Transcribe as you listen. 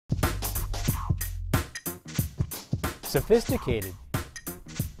Sophisticated.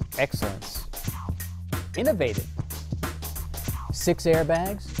 Excellence. Innovative. 6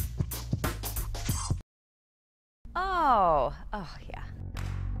 airbags. Oh, yeah.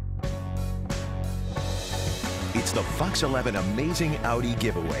 It's the Fox 11 Amazing Audi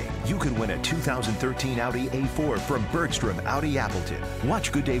Giveaway. You can win a 2013 Audi A4 from Bergstrom Audi Appleton.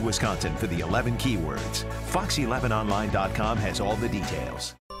 Watch Good Day Wisconsin for the 11 keywords. Fox11online.com has all the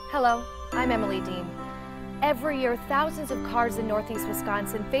details. Hello, I'm Emily Dean. Every year, thousands of cars in Northeast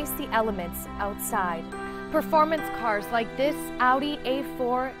Wisconsin face the elements outside. Performance cars like this Audi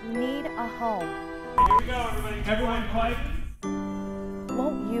A4 need a home. Here we go, everybody. Everyone quiet.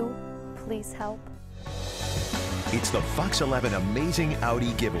 Won't you please help? It's the Fox 11 Amazing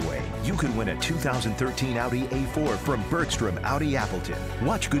Audi Giveaway. You can win a 2013 Audi A4 from Bergstrom Audi Appleton.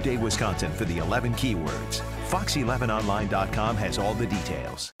 Watch Good Day Wisconsin for the 11 keywords. Fox11online.com has all the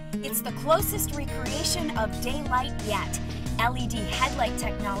details. It's the closest recreation of daylight yet. LED headlight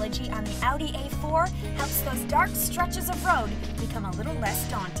technology on the Audi A4 helps those dark stretches of road become a little less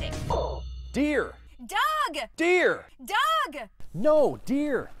daunting. Deer. Dog! Deer. Dog! No,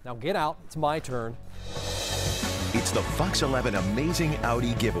 deer. Now get out. It's my turn. It's the Fox 11 Amazing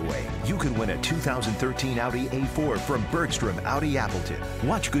Audi Giveaway. You can win a 2013 Audi A4 from Bergstrom Audi Appleton.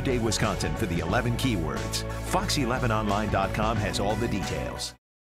 Watch Good Day Wisconsin for the 11 keywords. Fox11online.com has all the details.